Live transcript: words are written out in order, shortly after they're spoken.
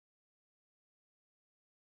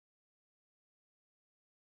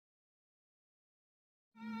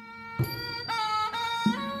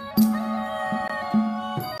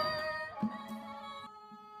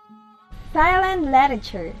Thailand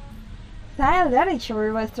literature. Thai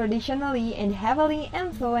literature was traditionally and heavily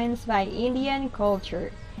influenced by Indian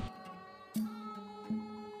culture.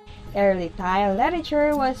 Early Thai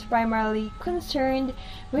literature was primarily concerned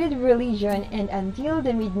with religion and until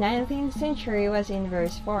the mid-19th century was in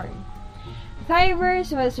verse form. Thai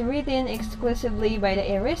verse was written exclusively by the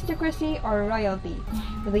aristocracy or royalty,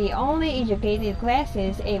 the only educated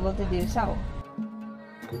classes able to do so.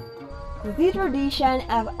 The tradition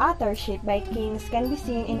of authorship by kings can be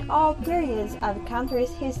seen in all periods of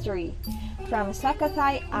country's history, from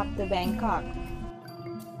Sukhothai up to Bangkok.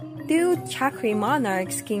 Two Chakri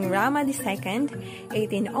monarchs, King Rama II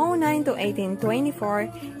 (1809 to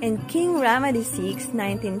 1824) and King Rama VI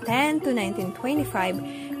 (1910 to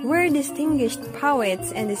 1925), were distinguished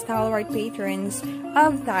poets and stalwart patrons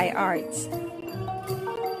of Thai arts.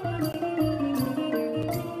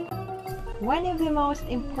 One of the most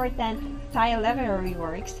important Thai literary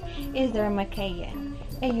works is the Ramakien,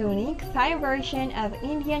 a unique Thai version of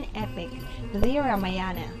Indian epic, the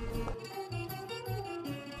Ramayana.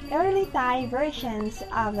 Early Thai versions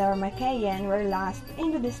of the Ramakien were lost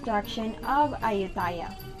in the destruction of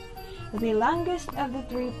Ayutthaya. The longest of the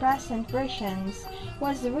three present versions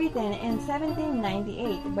was written in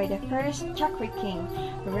 1798 by the first Chakri king,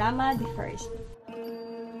 Rama I.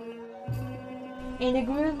 In a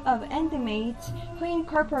group of intimates who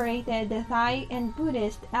incorporated the Thai and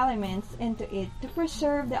Buddhist elements into it to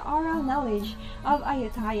preserve the oral knowledge of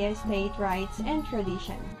Ayutthaya state rites and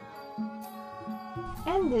tradition.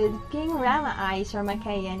 Indeed, King Rama I's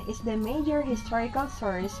Ramakien is the major historical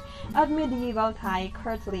source of medieval Thai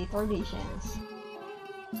courtly traditions.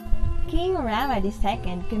 King Rama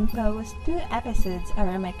II composed 2 episodes of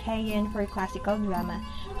Ramakien for classical drama,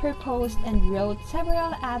 proposed and wrote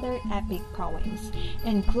several other epic poems,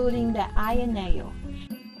 including the Ayutthaya,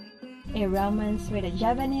 a romance with a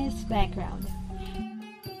Javanese background.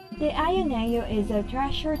 The Ayutthaya is a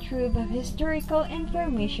treasure trove of historical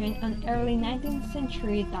information on early 19th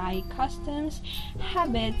century Thai customs,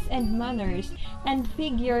 habits, and manners, and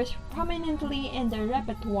figures prominently in the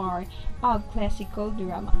repertoire of classical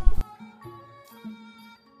drama.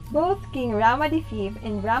 Both King Rama V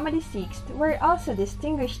and Rama VI were also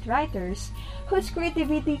distinguished writers whose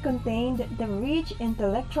creativity contained the rich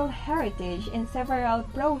intellectual heritage in several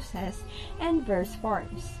prose and verse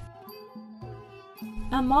forms.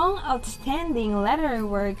 Among outstanding literary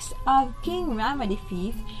works of King Rama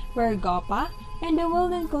V were Gopa and the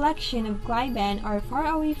well-known collection of Cliban or Far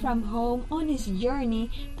Away from Home on his journey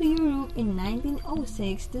to Europe in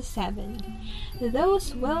 1906-7.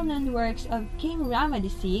 Those well-known works of King Rama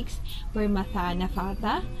VI were Matha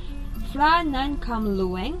Nafata, Phra Nan Kam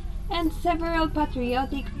Lueng, and several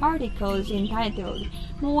patriotic articles entitled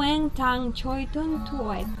Mueng Tang Choi Tun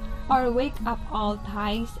Tuoet or Wake Up All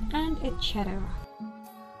Thais and etc.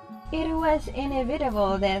 It was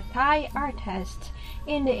inevitable that Thai artists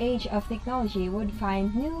in the age of technology would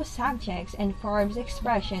find new subjects and forms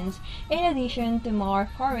expressions in addition to more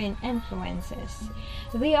foreign influences.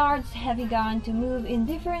 The arts have begun to move in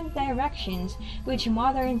different directions which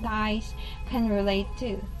modern Thais can relate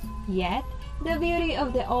to. Yet, the beauty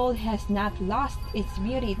of the old has not lost its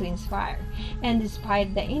beauty to inspire, and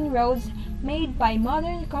despite the inroads made by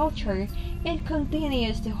modern culture, it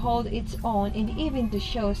continues to hold its own and even to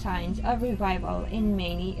show signs of revival in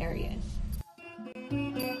many areas.